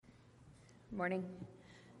Morning.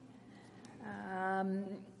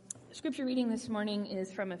 Scripture reading this morning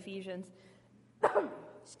is from Ephesians.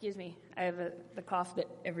 Excuse me, I have the cough that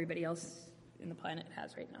everybody else in the planet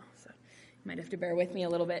has right now, so you might have to bear with me a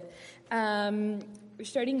little bit. We're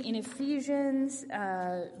starting in Ephesians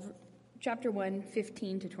chapter 1,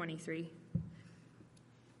 15 to 23.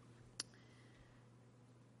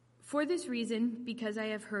 For this reason, because I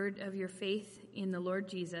have heard of your faith in the Lord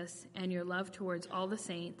Jesus and your love towards all the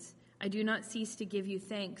saints, I do not cease to give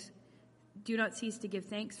thanks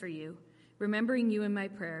for you, remembering you in my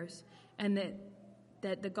prayers, and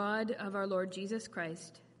that the God of our Lord Jesus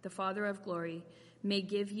Christ, the Father of glory, may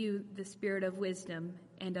give you the spirit of wisdom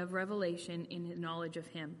and of revelation in the knowledge of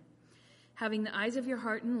him, having the eyes of your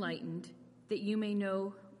heart enlightened, that you may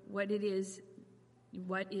know what is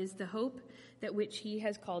the hope that which he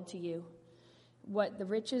has called to you, what the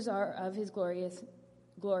riches are of his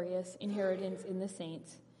glorious inheritance in the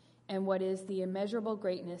saints, and what is the immeasurable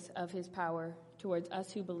greatness of his power towards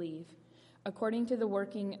us who believe, according to the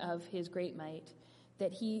working of his great might,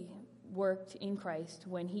 that he worked in Christ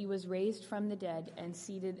when he was raised from the dead and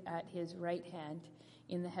seated at his right hand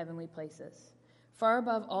in the heavenly places, far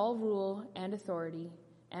above all rule and authority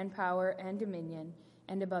and power and dominion,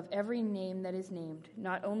 and above every name that is named,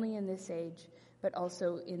 not only in this age, but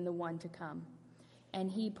also in the one to come. And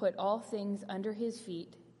he put all things under his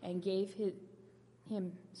feet and gave him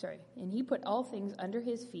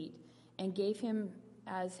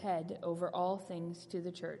as head over all things to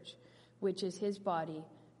the church, which is his body,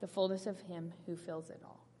 the fullness of him who fills it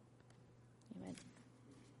all. Amen.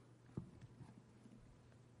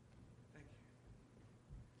 Thank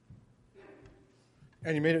you.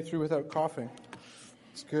 And you made it through without coughing.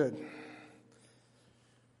 It's good.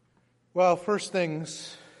 Well, first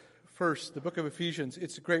things first, the book of Ephesians,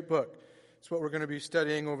 it's a great book. It's what we're going to be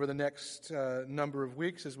studying over the next number of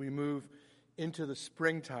weeks as we move into the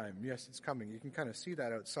springtime. Yes, it's coming. You can kind of see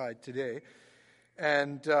that outside today.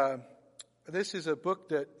 And this is a book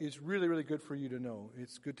that is really, really good for you to know.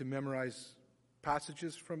 It's good to memorize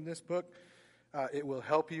passages from this book. It will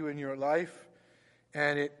help you in your life.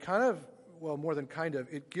 And it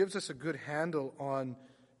it gives us a good handle on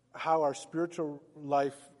how our spiritual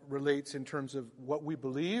life relates in terms of what we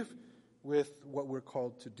believe with what we're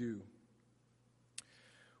called to do.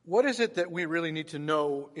 What is it that we really need to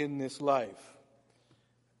know in this life?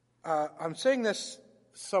 I'm saying this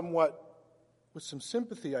somewhat with some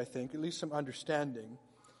sympathy, I think, at least some understanding,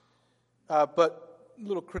 but a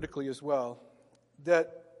little critically as well,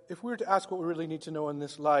 that if we were to ask what we really need to know in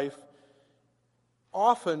this life,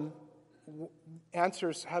 often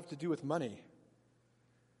answers have to do with money.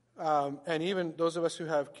 And even those of us who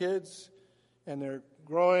have kids and they're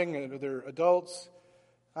growing and they're adults,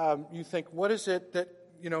 you think, what is it that,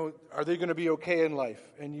 are they going to be okay in life?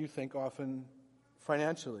 And you think often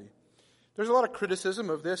financially. There's a lot of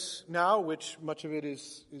criticism of this now, which much of it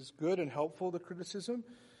is good and helpful, the criticism.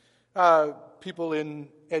 People in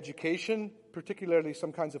education, particularly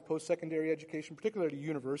some kinds of post-secondary education, particularly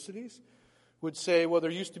universities, would say, well,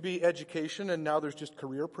 there used to be education and now there's just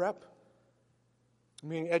career prep. I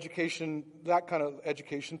mean, education, that kind of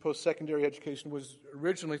education, post-secondary education, was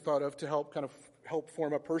originally thought of to help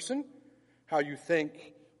form a person, how you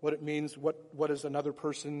think, what it means, what does another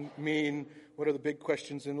person mean, what are the big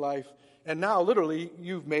questions in life. And now, literally,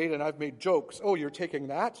 you've made, and I've made jokes, oh, you're taking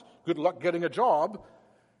that? Good luck getting a job.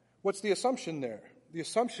 What's the assumption there? The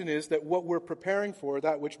assumption is that what we're preparing for,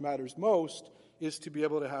 that which matters most, is to be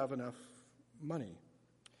able to have enough money.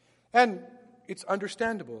 And it's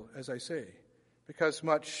understandable, as I say, because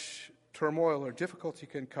much turmoil or difficulty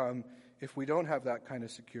can come if we don't have that kind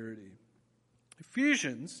of security.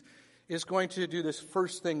 Ephesians is going to do this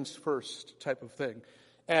first things first type of thing.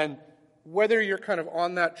 And whether you're kind of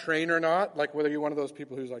on that train or not, like whether you're one of those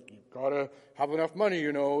people who's like, you've got to have enough money,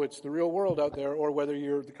 it's the real world out there, or whether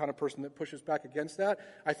you're the kind of person that pushes back against that,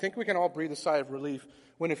 I think we can all breathe a sigh of relief.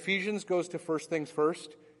 When Ephesians goes to first things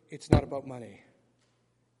first, it's not about money.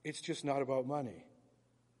 It's just not about money.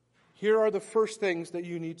 Here are the first things that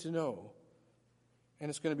you need to know, and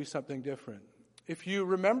it's going to be something different. If you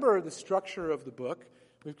remember the structure of the book,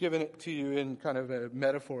 we've given it to you in kind of a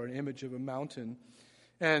metaphor, an image of a mountain,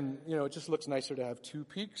 and, it just looks nicer to have two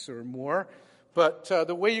peaks or more, but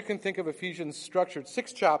the way you can think of Ephesians structured,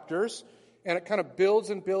 6 chapters, and it kind of builds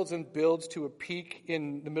and builds and builds to a peak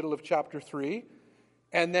in the middle of chapter 3,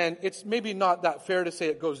 and then it's maybe not that fair to say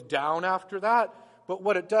it goes down after that, but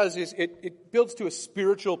what it does is it builds to a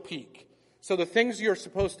spiritual peak. So the things you're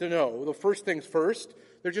supposed to know, the first things first,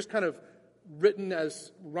 they're just kind of written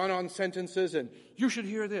as run-on sentences, and you should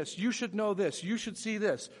hear this, you should know this, you should see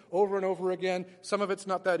this, over and over again. Some of it's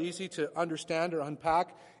not that easy to understand or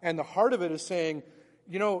unpack, and the heart of it is saying,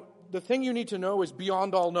 the thing you need to know is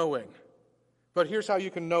beyond all knowing, but here's how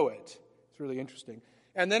you can know it. It's really interesting.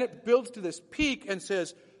 And then it builds to this peak and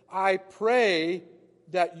says, I pray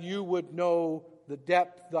that you would know the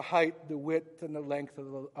depth, the height, the width, and the length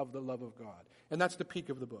of the love of God. And that's the peak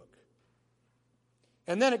of the book.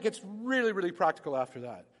 And then it gets really, really practical after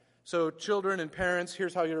that. So children and parents,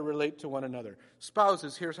 here's how you're to relate to one another.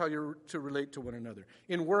 Spouses, here's how you're to relate to one another.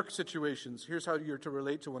 In work situations, here's how you're to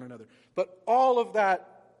relate to one another. But all of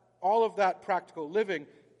that practical living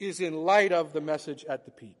is in light of the message at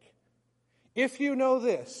the peak. If you know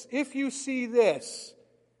this, if you see this,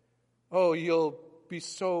 you'll be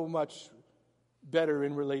so much better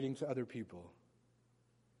in relating to other people.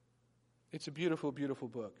 It's a beautiful, beautiful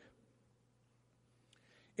book.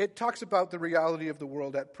 It talks about the reality of the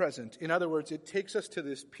world at present. In other words, it takes us to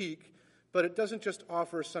this peak, but it doesn't just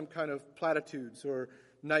offer some kind of platitudes or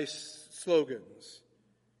nice slogans.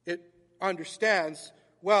 It understands,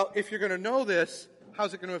 if you're going to know this,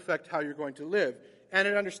 how's it going to affect how you're going to live? And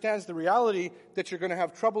it understands the reality that you're going to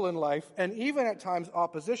have trouble in life, and even at times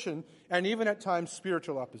opposition, and even at times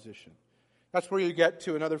spiritual opposition. That's where you get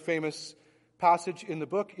to another famous passage in the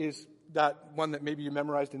book, is that one that maybe you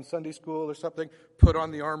memorized in Sunday school or something, put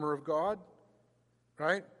on the armor of God,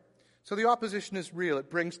 right? So the opposition is real. It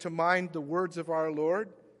brings to mind the words of our Lord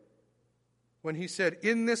when he said,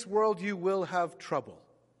 in this world you will have trouble.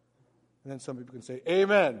 And then some people can say,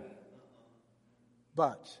 amen.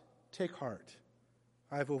 But take heart.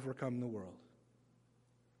 I've overcome the world.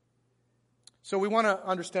 So we want to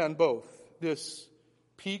understand both this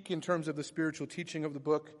peak in terms of the spiritual teaching of the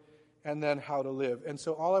book and then how to live. And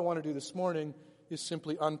so all I want to do this morning is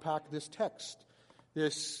simply unpack this text,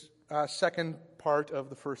 this second part of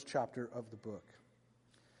the first chapter of the book.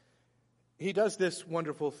 He does this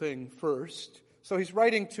wonderful thing first. So he's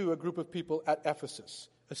writing to a group of people at Ephesus,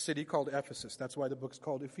 a city called Ephesus. That's why the book's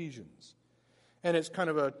called Ephesians. And it's kind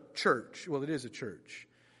of a church. Well, it is a church.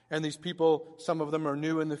 And these people, some of them are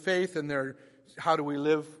new in the faith, and they're, how do we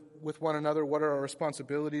live with one another? What are our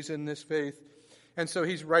responsibilities in this faith? And so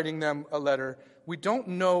he's writing them a letter. We don't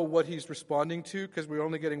know what he's responding to because we're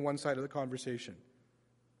only getting one side of the conversation.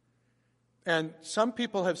 And some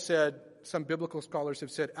people have said, some biblical scholars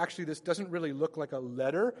have said, actually this doesn't really look like a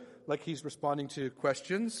letter, like he's responding to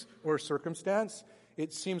questions or circumstance.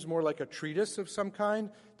 It seems more like a treatise of some kind,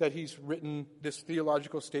 that he's written this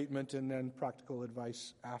theological statement and then practical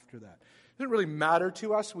advice after that. It doesn't really matter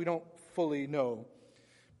to us. We don't fully know.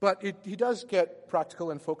 But he does get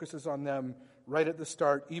practical and focuses on them right at the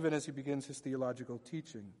start, even as he begins his theological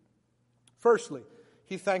teaching. Firstly,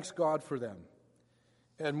 he thanks God for them.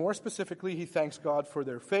 And more specifically, he thanks God for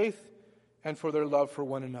their faith and for their love for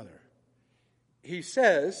one another. He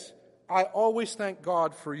says, I always thank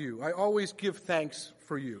God for you. I always give thanks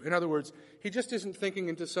for you. In other words, he just isn't thinking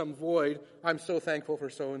into some void, I'm so thankful for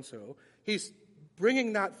so-and-so. He's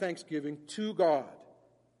bringing that thanksgiving to God.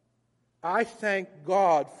 I thank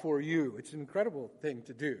God for you. It's an incredible thing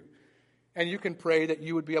to do. And you can pray that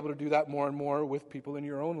you would be able to do that more and more with people in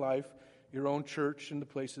your own life, your own church, and the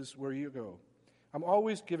places where you go. I'm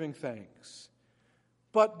always giving thanks.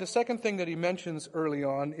 But the second thing that he mentions early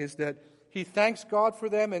on is that he thanks God for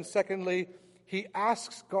them, and secondly, he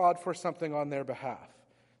asks God for something on their behalf.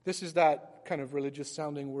 This is that kind of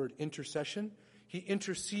religious-sounding word, intercession. He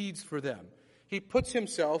intercedes for them. He puts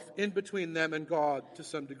himself in between them and God to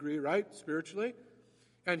some degree, right, spiritually?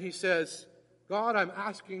 And he says, God, I'm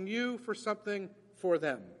asking you for something for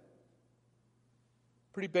them.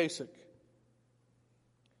 Pretty basic.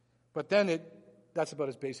 But then that's about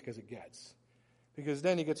as basic as it gets. Because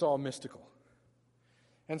then he gets all mystical.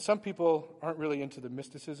 And some people aren't really into the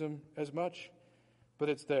mysticism as much, but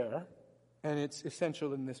it's there, and it's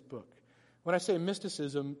essential in this book. When I say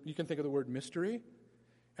mysticism, you can think of the word mystery,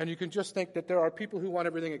 and you can just think that there are people who want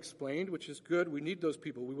everything explained, which is good. We need those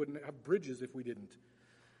people. We wouldn't have bridges if we didn't,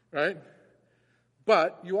 right?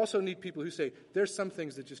 But you also need people who say, there's some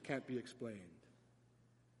things that just can't be explained.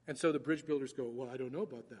 And so the bridge builders go, well, I don't know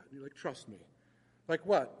about that. And you're like, trust me. Like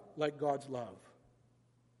what? Like God's love.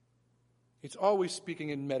 It's always speaking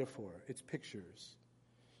in metaphor. It's pictures.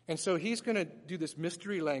 And so he's going to do this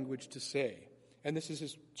mystery language to say, and this is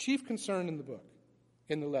his chief concern in the book,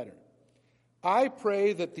 in the letter. I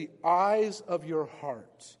pray that the eyes of your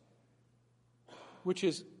heart, which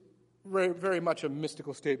is very, very much a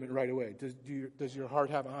mystical statement right away. Does your heart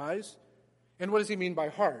have eyes? And what does he mean by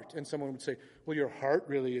heart? And someone would say, well, your heart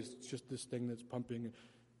really is just this thing that's pumping.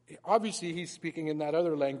 Obviously, he's speaking in that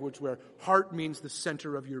other language where heart means the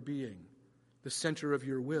center of your being, the center of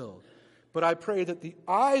your will. But I pray that the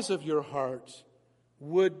eyes of your heart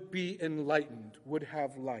would be enlightened, would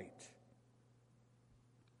have light.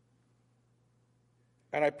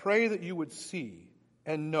 And I pray that you would see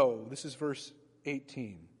and know. This is verse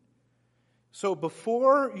 18. So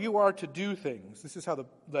before you are to do things, this is how the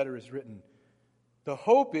letter is written. The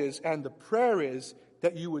hope is and the prayer is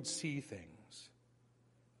that you would see things.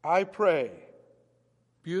 I pray.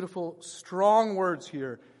 Beautiful, strong words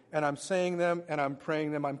here. And I'm saying them and I'm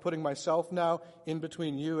praying them. I'm putting myself now in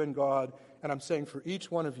between you and God. And I'm saying for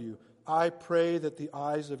each one of you, I pray that the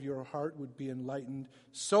eyes of your heart would be enlightened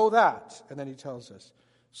so that, and then he tells us,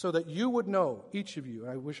 so that you would know, each of you,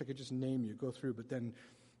 I wish I could just name you, go through, but then,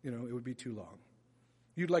 it would be too long.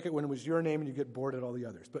 You'd like it when it was your name and you get bored at all the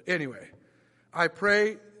others. But anyway, I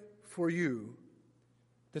pray for you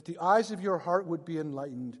that the eyes of your heart would be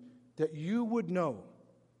enlightened, that you would know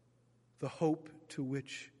the hope to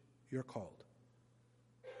which you're called.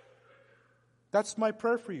 That's my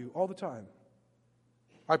prayer for you all the time.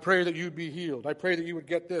 I pray that you'd be healed. I pray that you would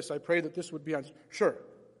get this. I pray that this would be answered. Sure.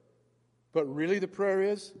 But really the prayer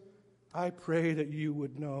is, I pray that you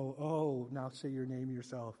would know, now say your name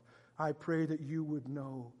yourself. I pray that you would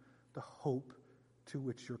know the hope to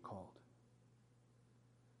which you're called.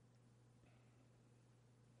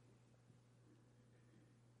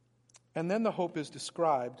 And then the hope is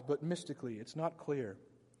described, but mystically. It's not clear.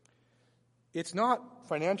 It's not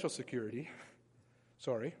financial security,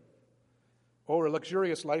 or a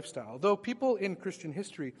luxurious lifestyle. Though people in Christian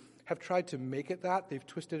history have tried to make it that. They've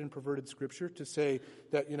twisted and perverted Scripture to say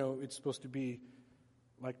that, it's supposed to be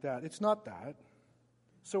like that. It's not that.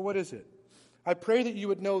 So what is it? I pray that you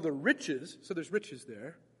would know the riches, so there's riches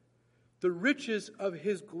there, the riches of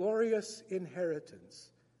his glorious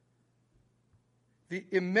inheritance. The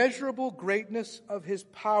immeasurable greatness of his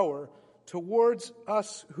power towards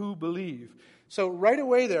us who believe. So right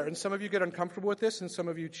away there, and some of you get uncomfortable with this, and some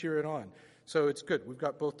of you cheer it on. So it's good. We've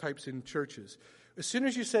got both types in churches. As soon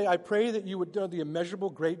as you say, I pray that you would know the immeasurable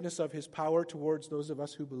greatness of his power towards those of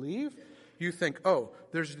us who believe, you think,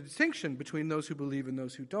 there's a distinction between those who believe and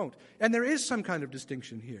those who don't. And there is some kind of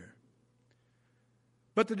distinction here.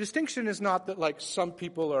 But the distinction is not that, some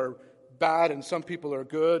people are bad and some people are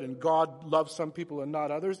good and God loves some people and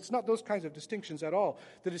not others. It's not those kinds of distinctions at all.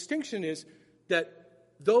 The distinction is that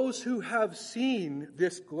those who have seen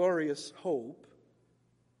this glorious hope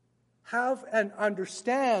have and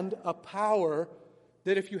understand a power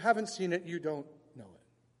that if you haven't seen it, you don't know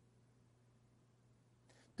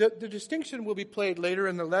it. The distinction will be played later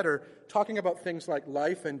in the letter, talking about things like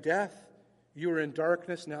life and death. You were in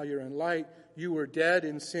darkness, now you're in light. You were dead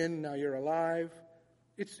in sin, now you're alive.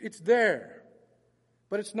 It's there.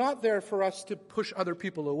 But it's not there for us to push other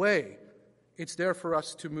people away. It's there for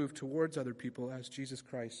us to move towards other people as Jesus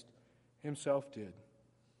Christ himself did.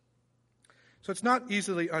 So it's not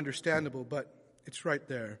easily understandable, but it's right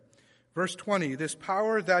there. Verse 20, this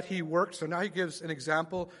power that he worked, so now he gives an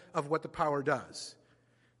example of what the power does.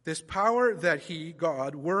 This power that he,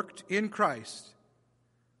 God, worked in Christ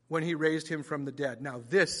when he raised him from the dead. Now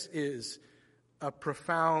this is a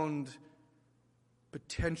profound,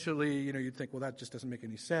 potentially, you'd think, well, that just doesn't make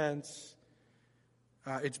any sense.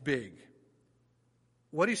 It's big.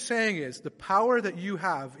 What he's saying is the power that you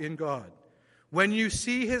have in God, when you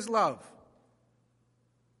see his love,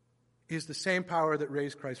 is the same power that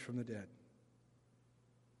raised Christ from the dead.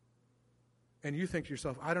 And you think to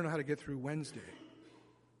yourself, I don't know how to get through Wednesday.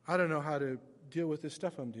 I don't know how to deal with this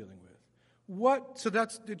stuff I'm dealing with.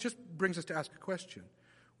 It just brings us to ask a question.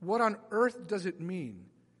 What on earth does it mean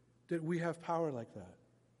that we have power like that?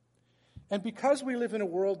 And because we live in a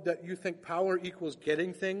world that you think power equals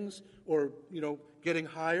getting things or, getting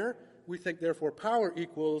higher, we think therefore power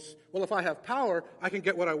equals, well, if I have power, I can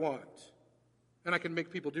get what I want. And I can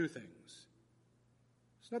make people do things.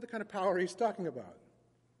 It's not the kind of power he's talking about.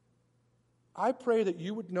 I pray that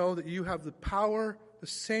you would know that you have the power, the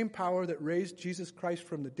same power that raised Jesus Christ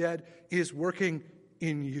from the dead is working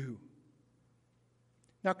in you.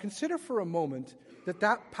 Now consider for a moment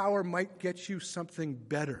that power might get you something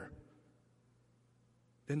better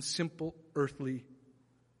than simple earthly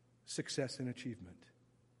success and achievement.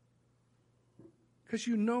 Because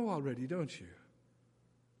you know already, don't you,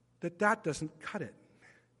 that doesn't cut it.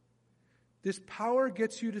 This power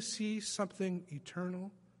gets you to see something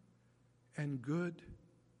eternal and good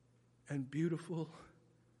and beautiful,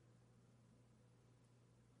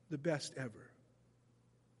 the best ever.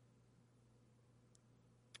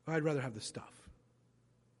 I'd rather have the stuff.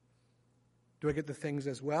 Do I get the things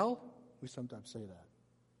as well? We sometimes say that.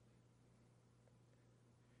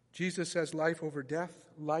 Jesus as life over death,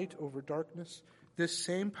 light over darkness. This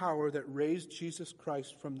same power that raised Jesus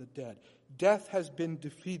Christ from the dead. Death has been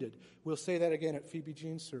defeated. We'll say that again at Phoebe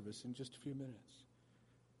Jean's service in just a few minutes.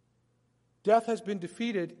 Death has been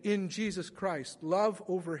defeated in Jesus Christ. Love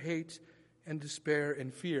over hate and despair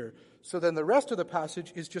and fear. So then the rest of the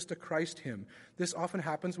passage is just a Christ hymn. This often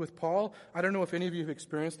happens with Paul. I don't know if any of you have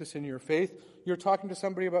experienced this in your faith. You're talking to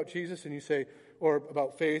somebody about Jesus and you say, or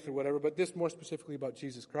about faith or whatever, but this more specifically about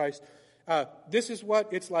Jesus Christ. This is what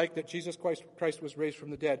it's like that Jesus Christ was raised from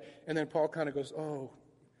the dead. And then Paul kind of goes, oh,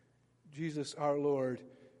 Jesus our Lord,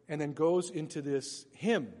 and then goes into this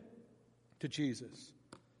hymn to Jesus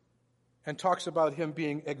and talks about him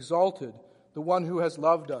being exalted, the one who has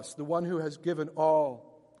loved us, the one who has given all,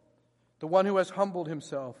 the one who has humbled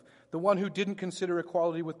himself, the one who didn't consider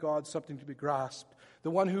equality with God something to be grasped,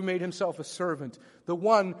 the one who made himself a servant, the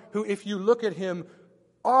one who, if you look at him,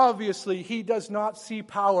 obviously he does not see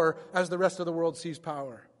power as the rest of the world sees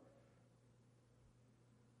power.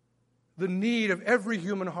 The need of every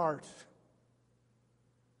human heart.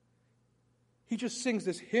 He just sings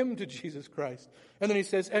this hymn to Jesus Christ. And then he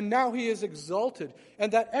says, and now he is exalted.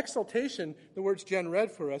 And that exaltation, the words Jen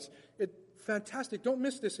read for us, it's fantastic. Don't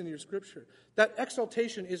miss this in your scripture. That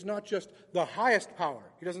exaltation is not just the highest power.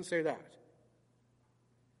 He doesn't say that.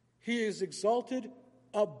 He is exalted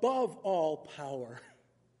above all power.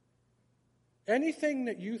 Anything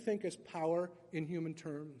that you think is power in human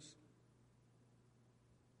terms,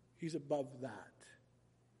 he's above that.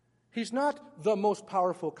 He's not the most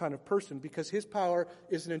powerful kind of person because his power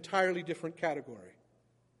is an entirely different category.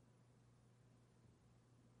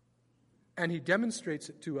 And he demonstrates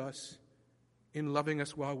it to us in loving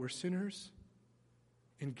us while we're sinners,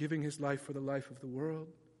 in giving his life for the life of the world.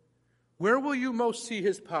 Where will you most see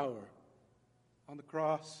his power? On the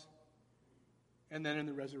cross and then in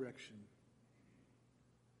the resurrection.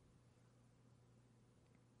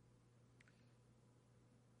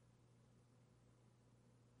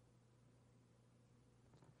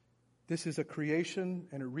 This is a creation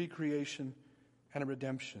and a recreation and a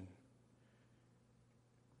redemption.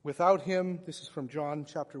 Without him, this is from John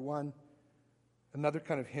chapter 1, another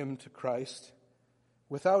kind of hymn to Christ.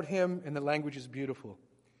 Without him, and the language is beautiful,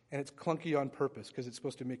 and it's clunky on purpose because it's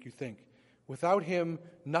supposed to make you think. Without him,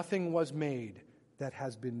 nothing was made that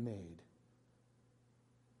has been made.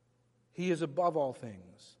 He is above all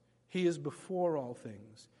things. He is before all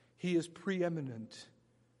things. He is preeminent.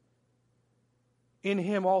 In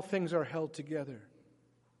him all things are held together.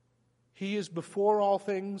 He is before all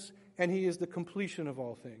things, and he is the completion of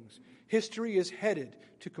all things. History is headed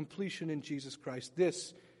to completion in Jesus Christ.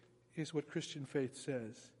 This is what Christian faith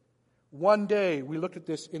says. One day, we looked at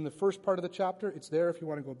this in the first part of the chapter. It's there if you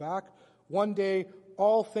want to go back. One day,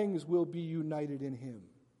 all things will be united in him.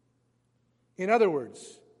 In other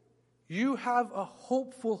words, you have a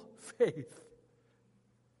hopeful faith.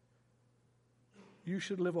 You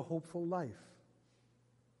should live a hopeful life.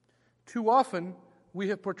 Too often, we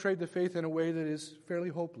have portrayed the faith in a way that is fairly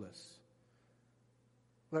hopeless.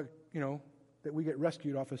 Like, that we get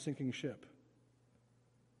rescued off a sinking ship.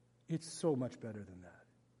 It's so much better than that.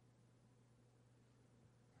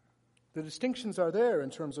 The distinctions are there in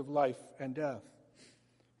terms of life and death,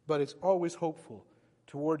 but it's always hopeful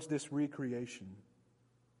towards this recreation.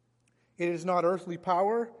 It is not earthly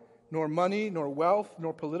power, nor money, nor wealth,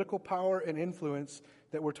 nor political power and influence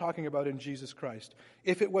that we're talking about in Jesus Christ.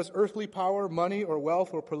 If it was earthly power, money, or wealth,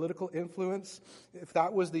 or political influence, if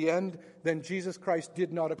that was the end, then Jesus Christ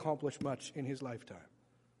did not accomplish much in his lifetime.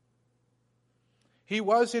 He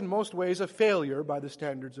was in most ways a failure by the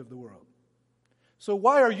standards of the world. So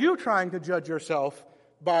why are you trying to judge yourself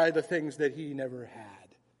by the things that he never had?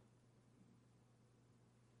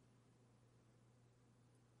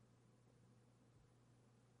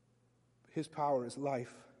 His power is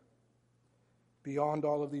life beyond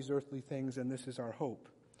all of these earthly things, and this is our hope.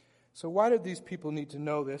 So why did these people need to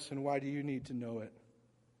know this, and why do you need to know it?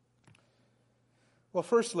 Well,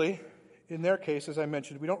 firstly, in their case, as I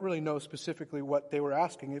mentioned, we don't really know specifically what they were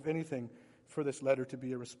asking, if anything, for this letter to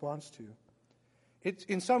be a response to. It's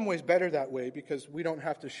in some ways better that way because we don't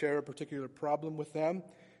have to share a particular problem with them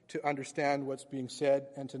to understand what's being said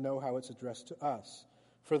and to know how it's addressed to us.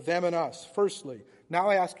 For them and us, firstly, now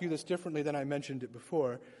I ask you this differently than I mentioned it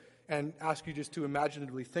before, and ask you just to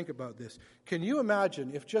imaginatively think about this. Can you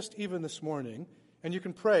imagine if just even this morning, and you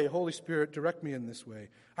can pray, Holy Spirit, direct me in this way.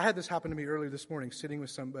 I had this happen to me earlier this morning, sitting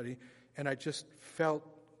with somebody, and I just felt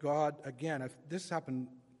God again. This has happened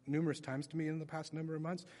numerous times to me in the past number of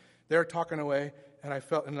months. They're talking away, and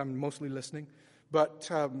and I'm mostly listening, but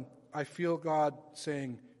I feel God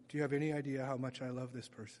saying, do you have any idea how much I love this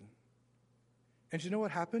person? And you know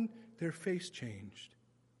what happened? Their face changed.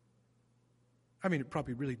 I mean, it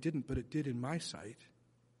probably really didn't, but it did in my sight.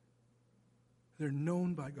 They're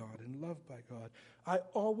known by God and loved by God. I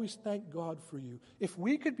always thank God for you. If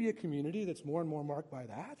we could be a community that's more and more marked by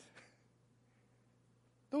that,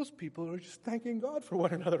 those people are just thanking God for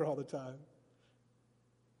one another all the time.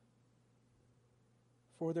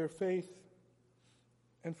 For their faith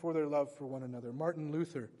and for their love for one another. Martin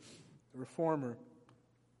Luther, the reformer,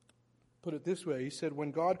 put it this way. He said,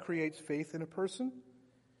 when God creates faith in a person,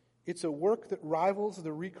 it's a work that rivals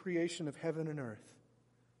the recreation of heaven and earth.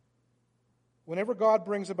 Whenever God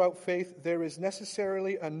brings about faith, there is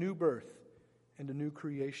necessarily a new birth and a new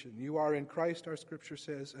creation. You are in Christ, our scripture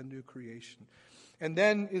says, a new creation. And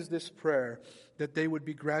then is this prayer that they would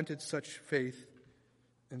be granted such faith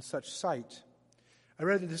and such sight. I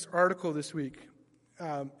read this article this week,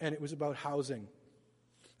 and it was about housing.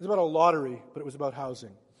 It was about a lottery, but it was about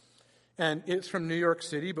housing. And it's from New York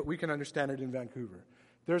City, but we can understand it in Vancouver.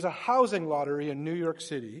 There's a housing lottery in New York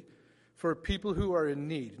City for people who are in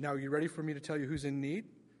need. Now, are you ready for me to tell you who's in need?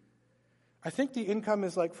 I think the income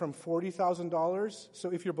is like from $40,000.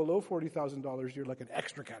 So if you're below $40,000, you're like an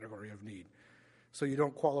extra category of need. So you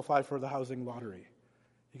don't qualify for the housing lottery.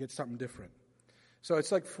 You get something different. So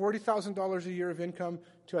it's like $40,000 a year of income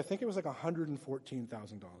to, I think it was like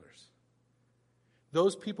 $114,000.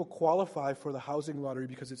 Those people qualify for the housing lottery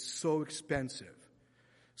because it's so expensive.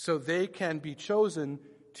 So they can be chosen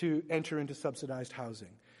to enter into subsidized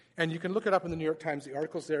housing. And you can look it up in the New York Times. The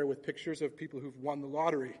article's there with pictures of people who've won the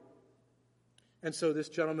lottery. And so this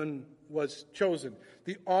gentleman was chosen.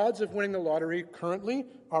 The odds of winning the lottery currently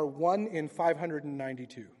are 1 in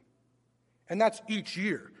 592. And that's each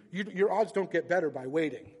year. Your odds don't get better by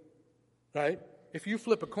waiting, right? If you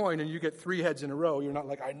flip a coin and you get 3 heads in a row, you're not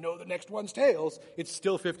like, I know the next one's tails. It's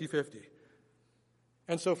still 50-50.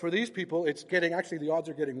 And so for these people, the odds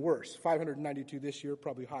are getting worse. 592 this year,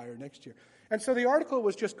 probably higher next year. And so the article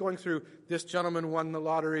was just going through, this gentleman won the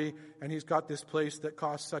lottery, and he's got this place that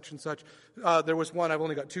costs such and such. There was one, I've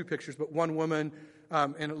only got 2 pictures, but one woman,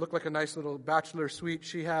 and it looked like a nice little bachelor suite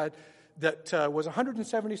she had that was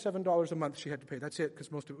 $177 a month she had to pay. That's it,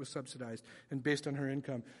 because most of it was subsidized and based on her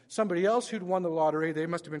income. Somebody else who'd won the lottery, they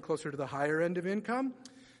must have been closer to the higher end of income.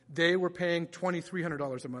 They were paying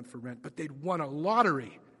 $2,300 a month for rent, but they'd won a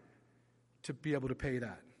lottery to be able to pay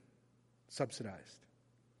that, subsidized.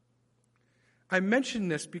 I mention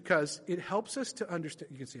this because it helps us to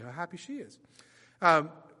understand. You can see how happy she is.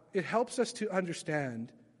 It helps us to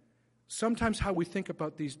understand sometimes how we think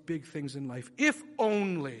about these big things in life. If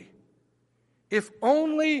only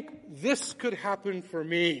this could happen for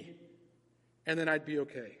me, and then I'd be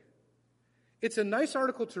okay. It's a nice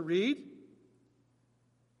article to read,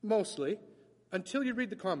 mostly, until you read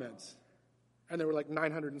the comments. And there were like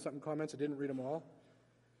 900 and something comments. I didn't read them all.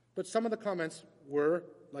 But some of the comments were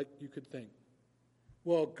like you could think.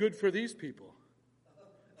 Well, good for these people.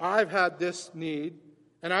 I've had this need,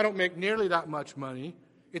 and I don't make nearly that much money.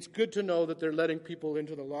 It's good to know that they're letting people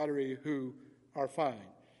into the lottery who are fine.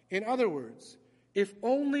 In other words, if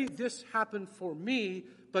only this happened for me,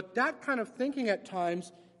 but that kind of thinking at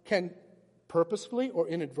times can purposefully or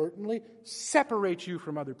inadvertently separate you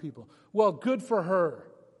from other people. Well, good for her.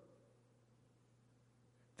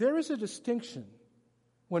 There is a distinction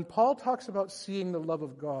when Paul talks about seeing the love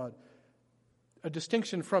of God, a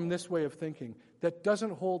distinction from this way of thinking that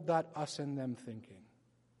doesn't hold that us and them thinking.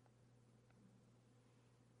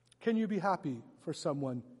 Can you be happy for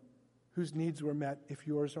someone whose needs were met if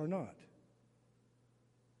yours are not?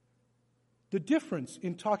 The difference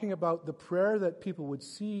in talking about the prayer that people would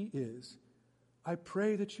see is, I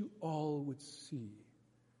pray that you all would see.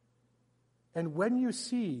 And when you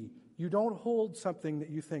see, you don't hold something that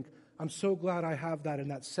you think, I'm so glad I have that, and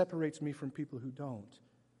that separates me from people who don't.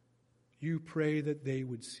 You pray that they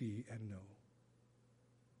would see and know.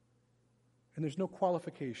 And there's no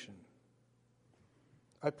qualification.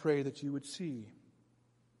 I pray that you would see.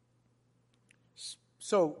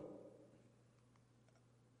 So,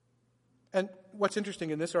 and what's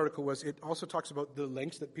interesting in this article was it also talks about the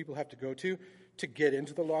lengths that people have to go to get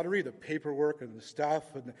into the lottery, the paperwork and the stuff.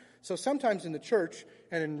 So sometimes in the church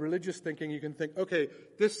and in religious thinking, you can think, okay,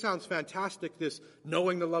 this sounds fantastic, this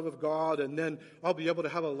knowing the love of God, and then I'll be able to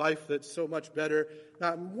have a life that's so much better.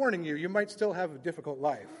 Now, I'm warning you, you might still have a difficult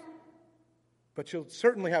life, but you'll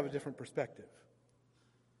certainly have a different perspective.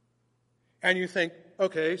 And you think,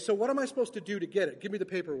 okay, so what am I supposed to do to get it? Give me the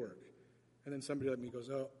paperwork. And then somebody like me goes,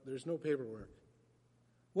 oh, there's no paperwork.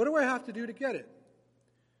 What do I have to do to get it?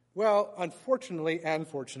 Well, unfortunately and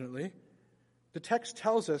fortunately, the text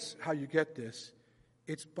tells us how you get this.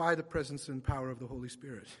 It's by the presence and power of the Holy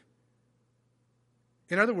Spirit.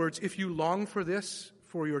 In other words, if you long for this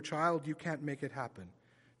for your child, you can't make it happen,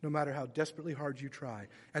 no matter how desperately hard you try.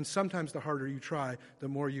 And sometimes the harder you try, the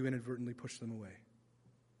more you inadvertently push them away.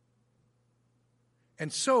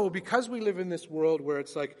 And so, because we live in this world where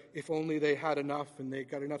it's like, if only they had enough and they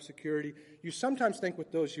got enough security, you sometimes think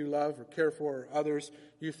with those you love or care for or others,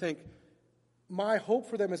 you think, my hope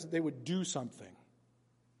for them is that they would do something.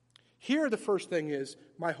 Here, the first thing is,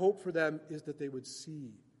 my hope for them is that they would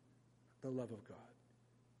see the love of God.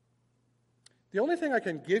 The only thing I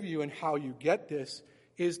can give you in how you get this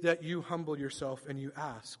is that you humble yourself and you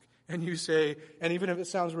ask. And you say, and even if it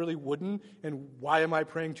sounds really wooden, and why am I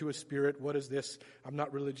praying to a spirit? What is this? I'm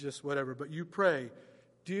not religious, whatever. But you pray,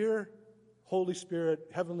 dear Holy Spirit,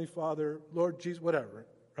 Heavenly Father, Lord Jesus, whatever,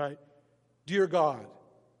 right? Dear God,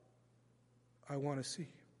 I want to see.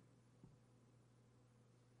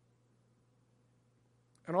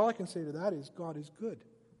 And all I can say to that is, God is good.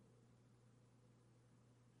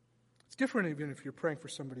 It's different even if you're praying for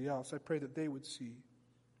somebody else. I pray that they would see.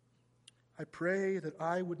 I pray that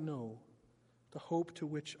I would know the hope to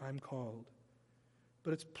which I'm called.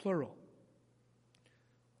 But it's plural.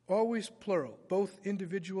 Always plural, both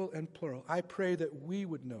individual and plural. I pray that we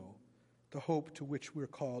would know the hope to which we're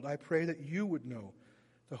called. I pray that you would know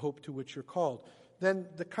the hope to which you're called. Then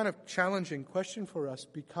the kind of challenging question for us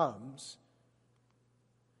becomes,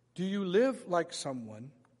 do you live like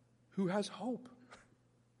someone who has hope?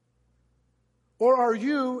 Or are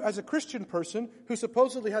you, as a Christian person who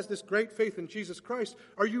supposedly has this great faith in Jesus Christ,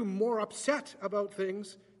 are you more upset about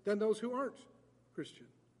things than those who aren't Christian?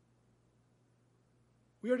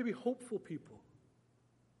 We are to be hopeful people.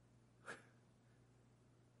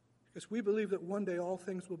 Because we believe that one day all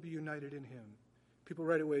things will be united in Him. People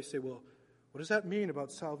right away say, well, what does that mean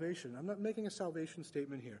about salvation? I'm not making a salvation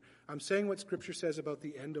statement here. I'm saying what Scripture says about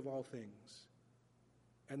the end of all things.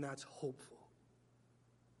 And that's hopeful.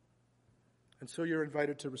 And so you're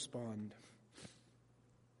invited to respond.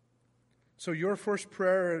 So your first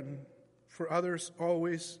prayer, and for others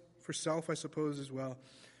always, for self I suppose as well,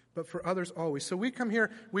 but for others always. So we come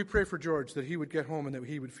here, we pray for George, that he would get home and that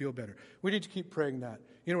he would feel better. We need to keep praying that.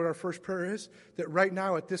 You know what our first prayer is? That right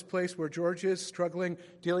now at this place where George is struggling,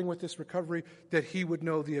 dealing with this recovery, that he would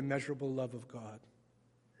know the immeasurable love of God.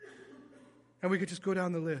 And we could just go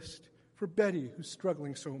down the list. For Betty, who's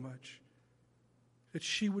struggling so much, that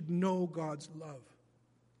she would know God's love.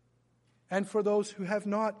 And for those who have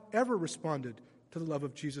not ever responded to the love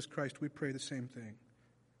of Jesus Christ, we pray the same thing.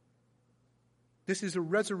 This is a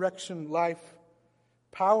resurrection life,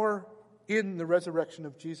 power in the resurrection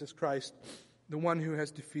of Jesus Christ, the one who has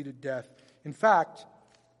defeated death. In fact,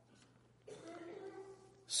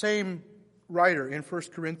 same writer in 1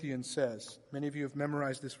 Corinthians says, many of you have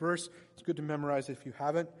memorized this verse, it's good to memorize it if you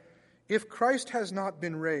haven't. If Christ has not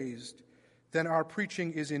been raised, then our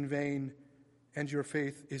preaching is in vain, and your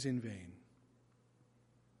faith is in vain.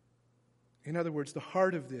 In other words, the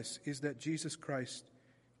heart of this is that Jesus Christ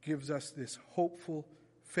gives us this hopeful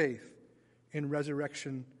faith in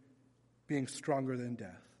resurrection being stronger than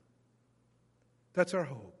death. That's our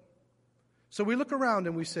hope. So we look around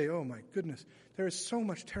and we say, oh my goodness, there is so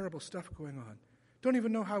much terrible stuff going on. Don't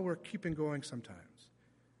even know how we're keeping going sometimes.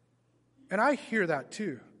 And I hear that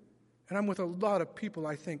too. And I'm with a lot of people,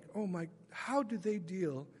 I think, oh my, how do they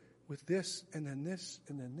deal with this and then this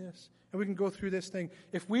and then this? And we can go through this thing.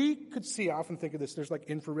 If we could see, I often think of this, there's like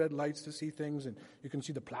infrared lights to see things and you can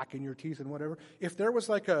see the plaque in your teeth and whatever. If there was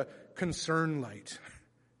like a concern light,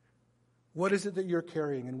 what is it that you're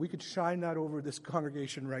carrying? And we could shine that over this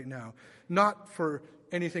congregation right now. Not for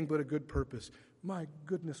anything but a good purpose. My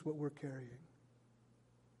goodness, what we're carrying.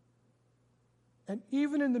 And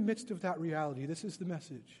even in the midst of that reality, this is the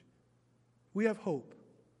message. We have hope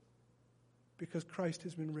because Christ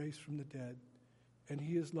has been raised from the dead and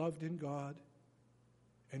He is loved in God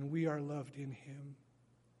and we are loved in Him.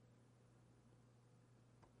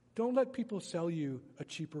 Don't let people sell you a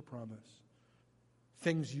cheaper promise.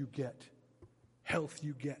 Things you get, health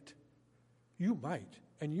you get. You might,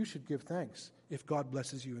 and you should give thanks if God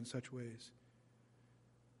blesses you in such ways.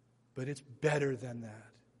 But it's better than that.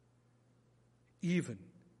 Even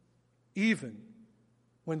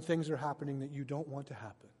when things are happening that you don't want to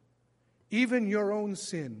happen. Even your own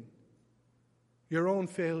sin, your own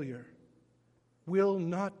failure, will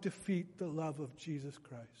not defeat the love of Jesus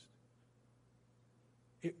Christ.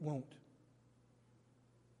 It won't.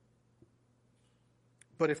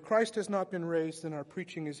 But if Christ has not been raised, then our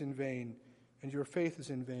preaching is in vain, and your faith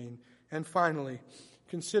is in vain. And finally,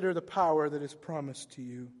 consider the power that is promised to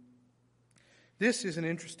you. This is an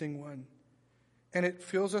interesting one, and it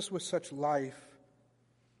fills us with such life.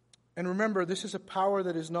 And remember, this is a power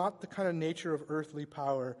that is not the kind of nature of earthly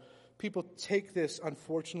power. People take this,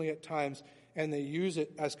 unfortunately, at times, and they use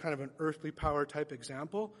it as kind of an earthly power type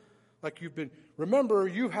example. Like remember,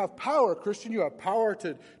 you have power, Christian. You have power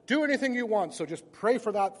to do anything you want, so just pray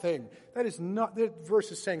for that thing. That is not, the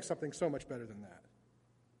verse is saying something so much better than that.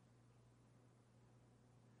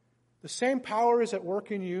 The same power is at work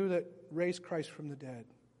in you that raised Christ from the dead.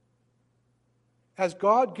 As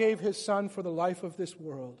God gave his Son for the life of this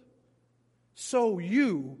world, so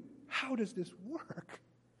how does this work?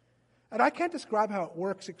 And I can't describe how it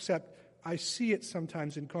works except I see it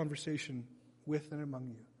sometimes in conversation with and among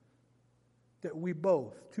you. That we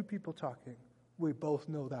both, two people talking, we both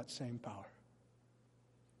know that same power.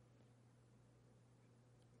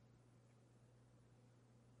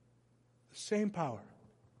 The same power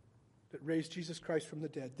that raised Jesus Christ from the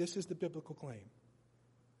dead, this is the biblical claim,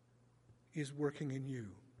 is working in you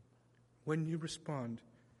when you respond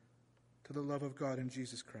to the love of God in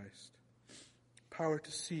Jesus Christ. Power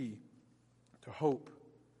to see, to hope.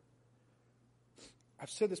 I've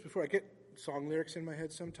said this before, I get song lyrics in my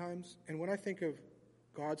head sometimes, and when I think of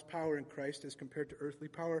God's power in Christ as compared to earthly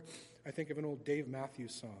power, I think of an old Dave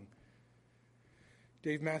Matthews song.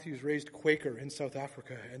 Dave Matthews raised Quaker in South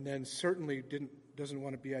Africa, and then certainly doesn't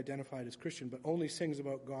want to be identified as Christian, but only sings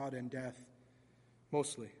about God and death,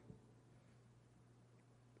 mostly.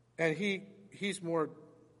 And he's more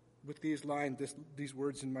with these lines, these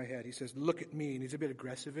words in my head. He says, "Look at me," and he's a bit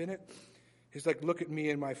aggressive in it. He's like, "Look at me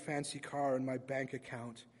and my fancy car and my bank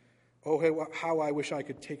account. Oh, hey, how I wish I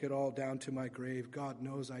could take it all down to my grave. God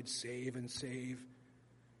knows I'd save and save."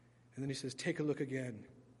 And then he says, "Take a look again.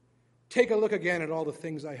 Take a look again at all the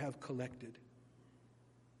things I have collected.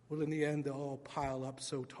 Well, in the end, they'll all pile up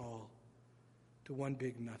so tall to one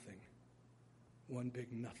big nothing. One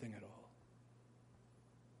big nothing at all."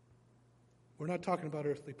 We're not talking about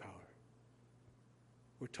earthly power.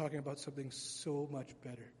 We're talking about something so much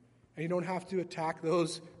better. And you don't have to attack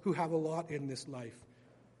those who have a lot in this life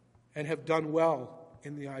and have done well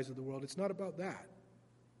in the eyes of the world. It's not about that.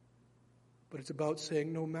 But it's about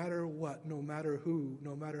saying, no matter what, no matter who,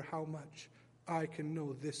 no matter how much, I can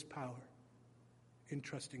know this power in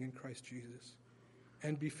trusting in Christ Jesus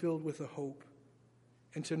and be filled with a hope.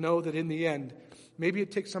 And to know that in the end, maybe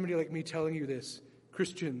it takes somebody like me telling you this,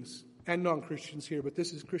 Christians and non-Christians here, but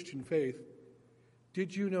this is Christian faith.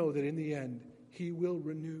 Did you know that in the end, he will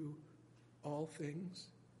renew all things?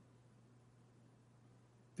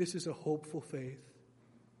 This is a hopeful faith.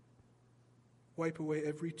 Wipe away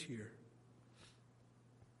every tear.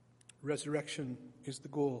 Resurrection is the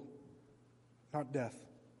goal, not death.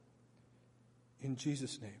 In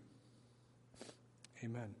Jesus' name,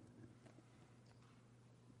 amen.